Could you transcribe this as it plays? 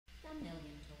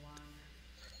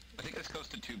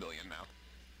close to 2 billion now.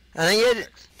 I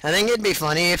think it'd be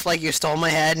funny if like you stole my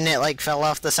head and it like fell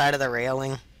off the side of the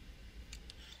railing.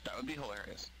 That would be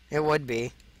hilarious. It would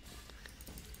be.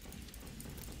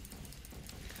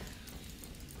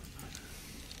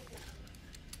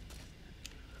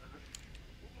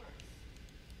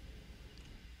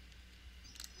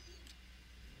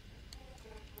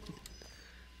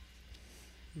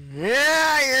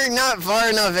 Yeah, you're not far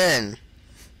enough in.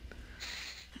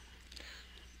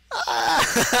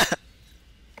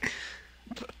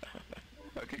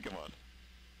 Okay, come on.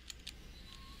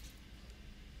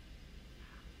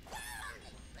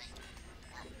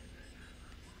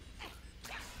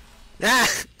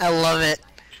 I love it.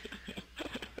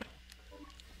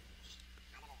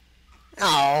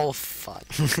 Oh, fuck.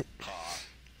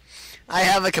 I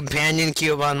have a companion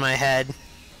cube on my head.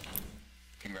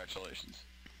 Congratulations.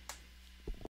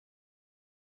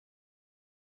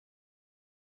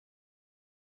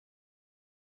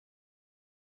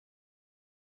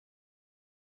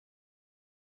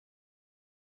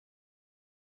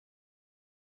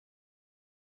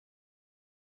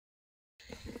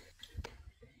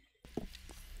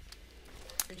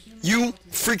 You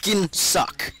freaking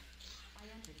suck. I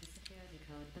entered the security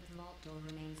code, but the vault door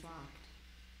remains locked.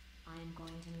 I am going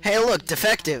to need Hey, look,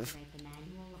 defective. to activate the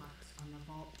manual locks on the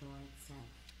vault door itself.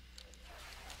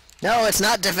 No, it's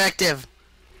not defective.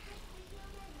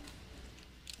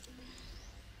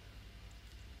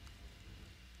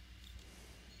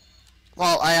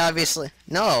 Well, I obviously...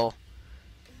 No.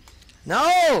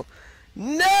 No!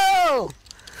 No!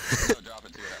 So drop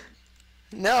it, see what happens.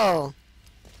 No.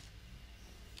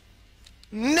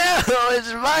 No,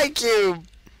 it's my cube.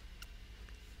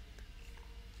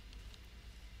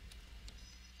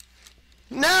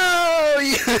 No,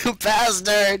 you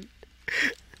bastard.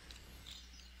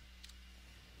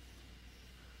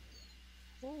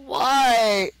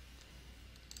 Why?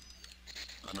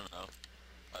 I don't know.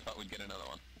 I thought we'd get another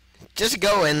one. Just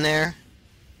go in there.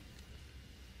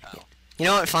 How? You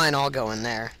know what? Fine, I'll go in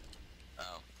there.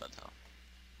 Oh, that's how.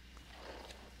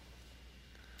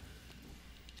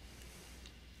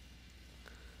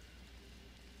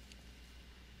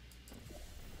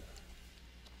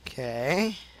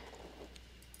 Okay.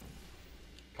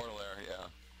 Portal air, yeah.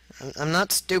 I'm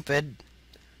not stupid.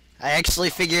 I actually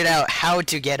figured out how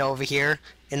to get over here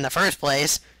in the first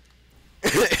place.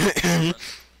 Let's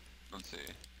see.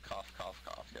 Cough, cough,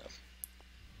 cough, yes.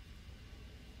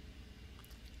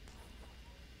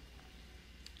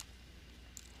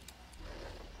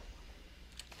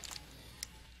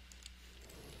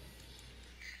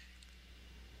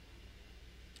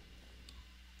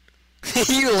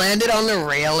 You landed on the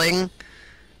railing.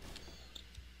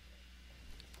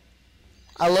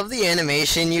 I love the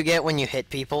animation you get when you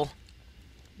hit people.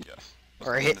 Yes.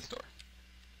 Or Let's hit- open this door.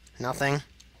 Nothing.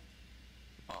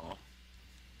 Oh.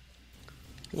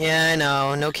 Yeah, I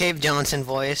know. No Cave Johnson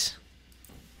voice.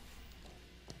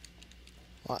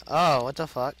 What? Oh, what the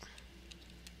fuck?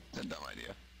 That's a dumb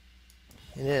idea.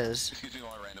 It is. Excuse me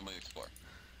while I randomly explore.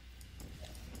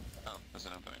 Oh, there's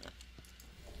an opening there.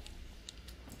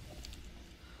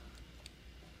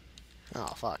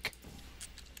 Oh, fuck.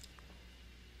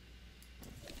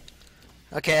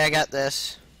 Okay, I got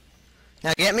this.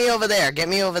 Now get me over there. Get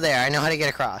me over there. I know how to get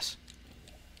across.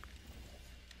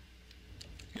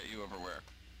 Get you over where?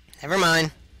 Never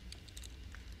mind.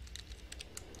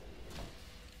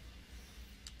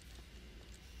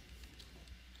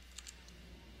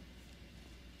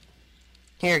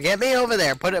 Here, get me over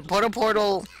there. Put a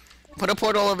portal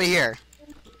over here.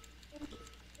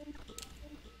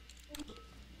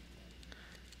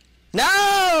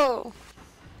 No!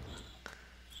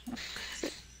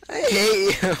 I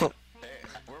hate you. Hey,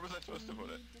 where was I supposed to put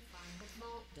it? To find the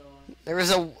vault door. There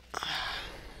was a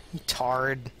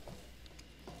tard.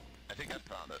 I think I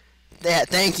found it. Yeah,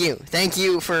 thank you. Thank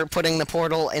you for putting the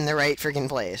portal in the right freaking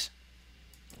place.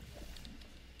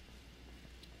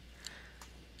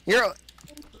 You're...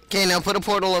 Okay, now put a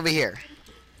portal over here.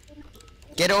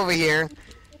 Get over here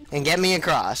and get me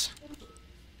across.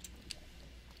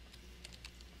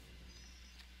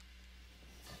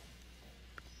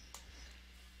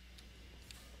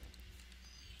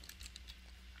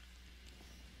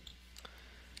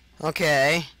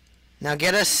 Okay. Now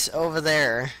get us over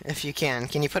there if you can.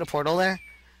 Can you put a portal there?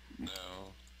 No.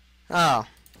 Oh.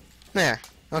 There.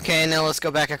 Okay, now let's go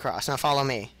back across. Now follow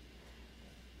me.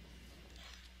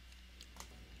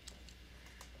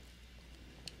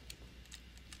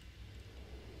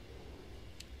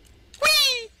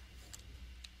 Whee!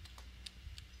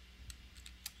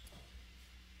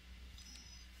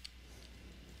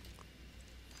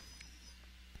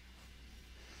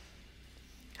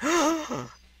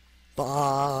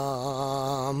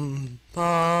 Bum,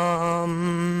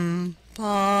 bum,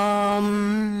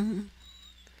 bum.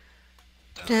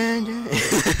 Dun, dun.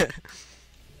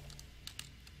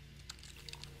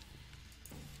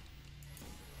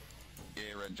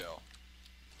 Yay, red gel.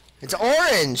 It's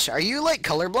orange. Are you like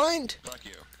colorblind? Fuck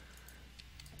you.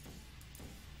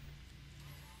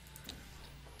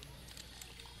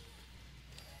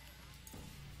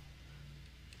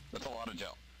 That's a lot of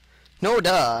gel. No,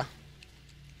 duh.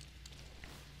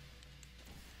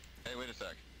 Hey, wait a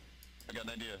sec. I got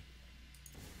an idea.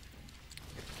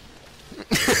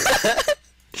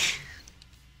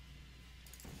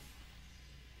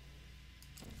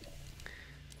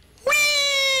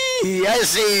 Whee! I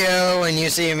see you, and you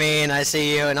see me, and I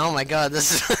see you, and oh my god,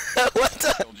 this is what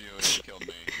the? Killed you and you killed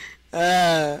me.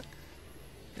 Oh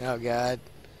god.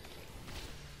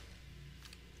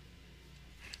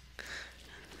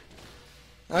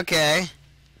 Okay.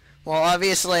 Well,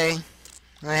 obviously,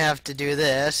 I have to do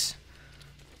this.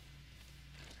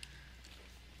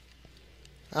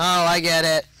 Oh, I get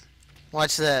it.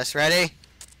 Watch this. Ready?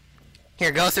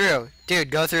 Here, go through.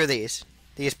 Dude, go through these.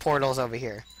 These portals over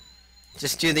here.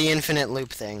 Just do the infinite loop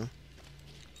thing.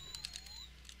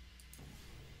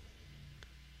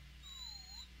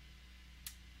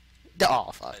 Oh,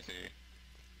 I fuck. see.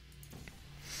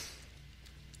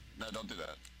 No, don't do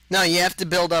that. No, you have to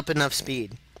build up enough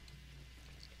speed.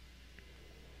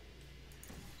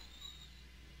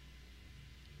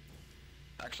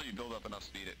 Actually, you build up enough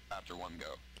speed after one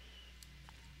go.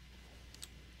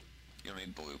 You don't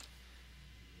need blue.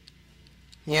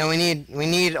 Yeah, we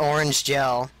need orange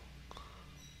gel.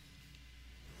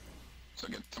 So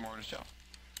get some orange gel.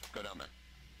 Go down there.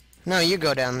 No, you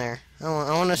go down there. I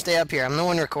want to stay up here. I'm the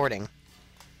one recording.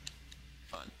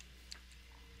 Fine.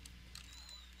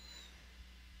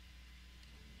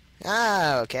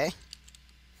 Ah, okay.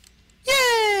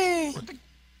 Yay! Where'd the...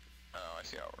 Oh, I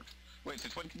see how it works. Wait,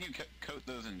 since when can you coat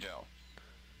those in gel?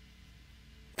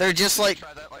 They're just Did you like...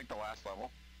 try that like the last level?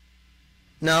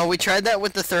 No, we tried that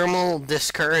with the thermal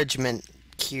discouragement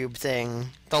cube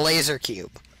thing. The laser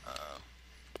cube.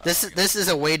 This is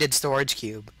a weighted storage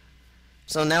cube.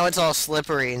 So now it's all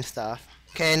slippery and stuff.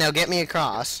 Okay, now get me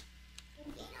across.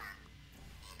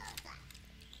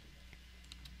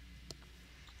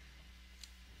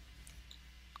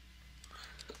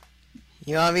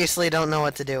 You obviously don't know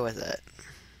what to do with it.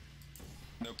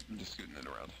 Nope, I'm just scooting it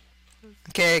around.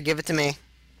 Okay, give it to me.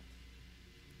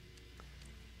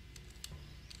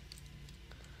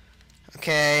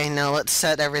 Okay, now let's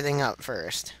set everything up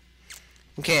first.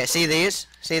 Okay, see these?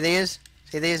 See these?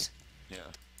 See these? Yeah.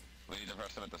 We need to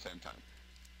press them at the same time.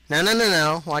 No, no, no,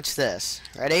 no. Watch this.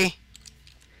 Ready?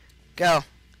 Go.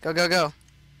 Go, go, go.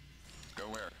 Go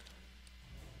where?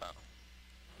 Oh.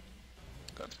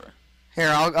 That's fair. Here,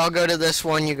 I'll go to this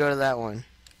one, you go to that one.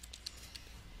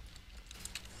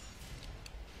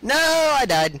 No, I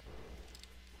died.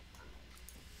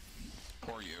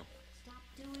 Poor you. Stop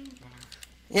doing that.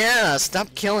 Yeah,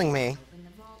 stop killing me. Open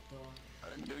the vault door.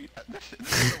 I didn't do this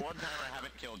is the one time I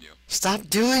haven't killed you. Stop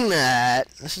doing that.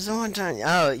 This is the one time.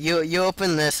 Oh, you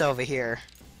open this over here.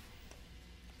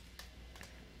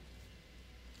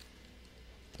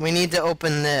 We need to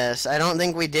open this. I don't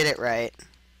think we did it right.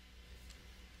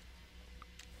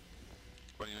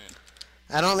 What do you mean?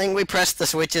 I don't think we pressed the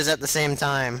switches at the same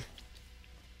time.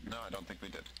 No, I don't think we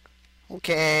did.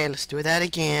 Okay, let's do that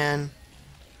again.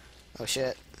 Oh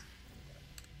shit.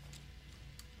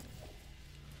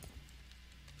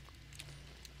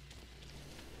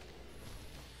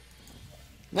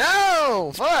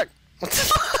 No! Fuck! What the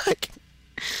fuck?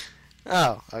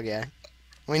 Oh, okay.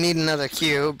 We need another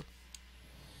cube.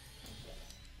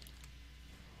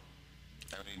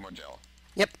 I need more gel.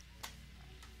 Yep.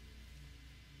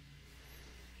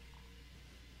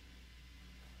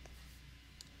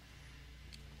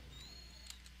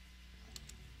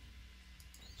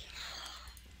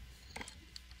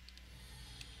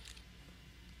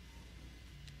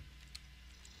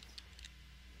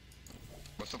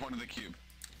 What's the point of the cube?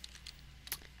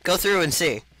 Go through and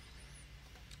see.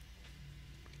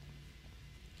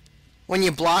 When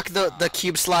you block the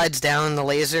cube slides down, the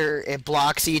laser, it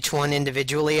blocks each one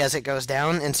individually as it goes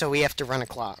down, and so we have to run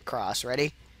across.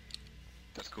 Ready?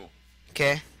 That's cool.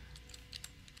 Okay.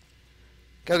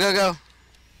 Go, go, go.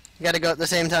 You gotta go at the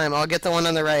same time. I'll get the one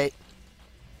on the right.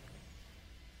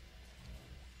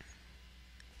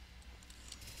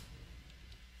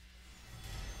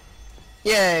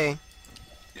 Yay.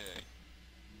 Yay.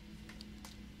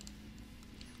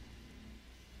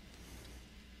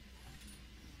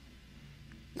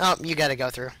 Oh, you gotta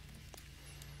go through.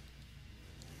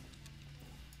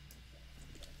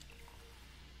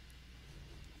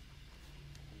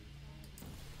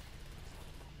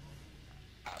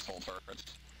 asshole turrets.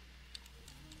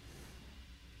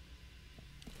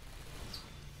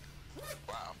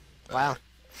 Wow. Wow. I'm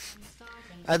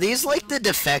starting Are these like the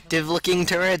defective looking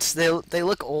turrets? They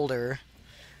look older.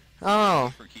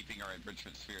 Oh. For keeping our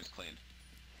enrichment spheres clean.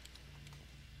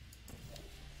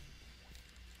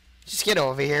 Just get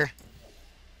over here.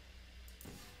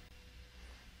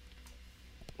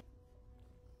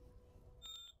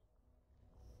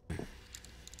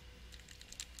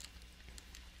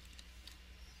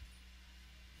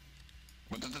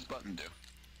 What does this button do?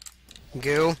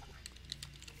 Goo.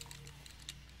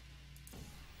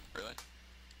 Really?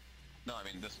 No, I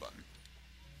mean this button.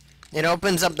 It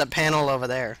opens up the panel over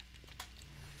there.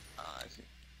 Ah, I see.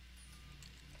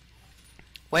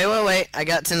 Wait. I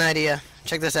got an idea.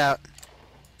 Check this out.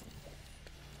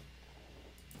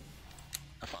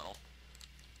 A funnel.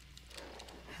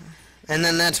 And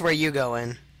then that's where you go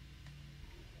in.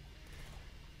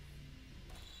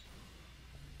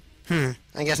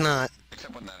 I guess not.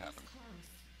 Except when that happens.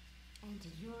 close, and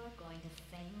you're going to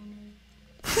fail me.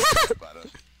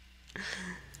 Gladys.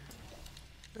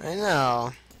 I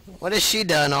know. What has she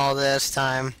done all this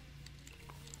time?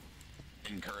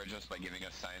 Encourage us by giving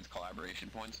us science collaboration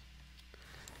points.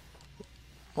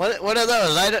 What are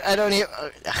those? I don't even...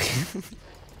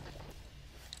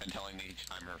 And telling me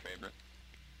I'm her favorite.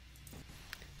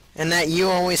 And that you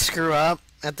always screw up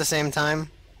at the same time?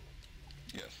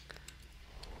 Yes.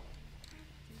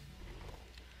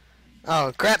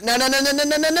 Oh, crap. No.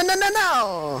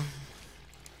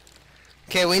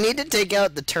 Okay, we need to take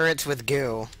out the turrets with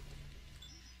goo.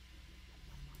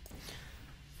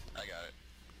 I got it.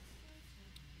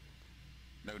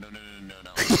 No.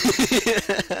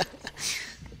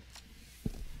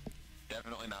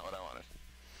 Definitely not what I wanted.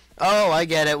 Oh, I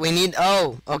get it. We need...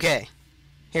 Oh, okay.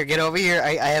 Here, get over here.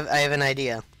 I have an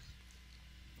idea.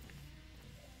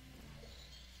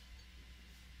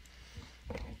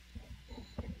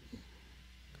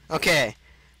 Okay.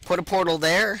 Put a portal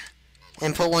there,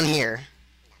 and put one here.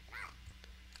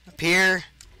 Up here,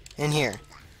 and here.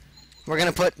 We're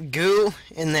gonna put goo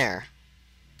in there.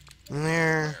 In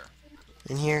there.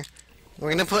 In here. We're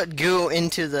gonna put goo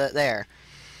into there.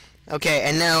 Okay,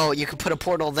 and now you can put a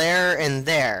portal there and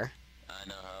there. I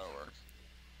know how it works.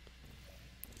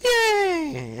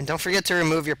 Yay! And don't forget to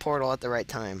remove your portal at the right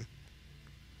time.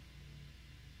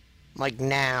 Like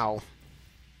now.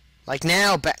 Like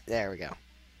now, there we go.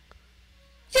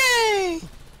 Yay!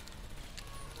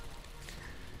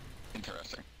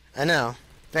 Interesting. I know.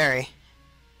 Very.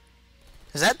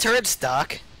 Is that turret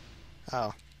stuck?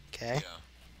 Oh, okay. Yeah.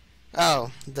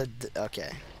 Oh,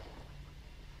 okay.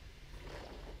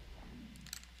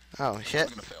 Oh, shit. I'm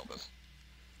gonna fail this.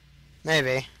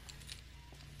 Maybe.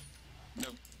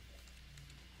 Nope.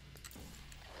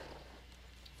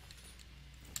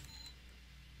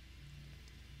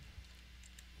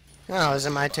 Oh, is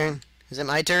it my turn? Is it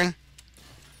my turn?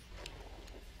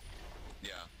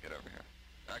 Yeah, get over here.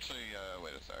 Actually,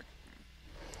 wait a sec.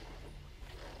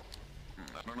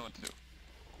 I don't know what to do.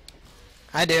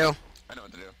 I do. I know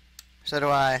what to do. So do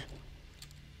I.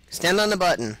 Stand on the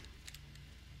button.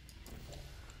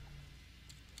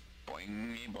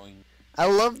 Boing, boing. I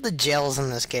love the gels in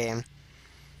this game.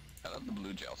 I love the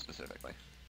blue gel specifically.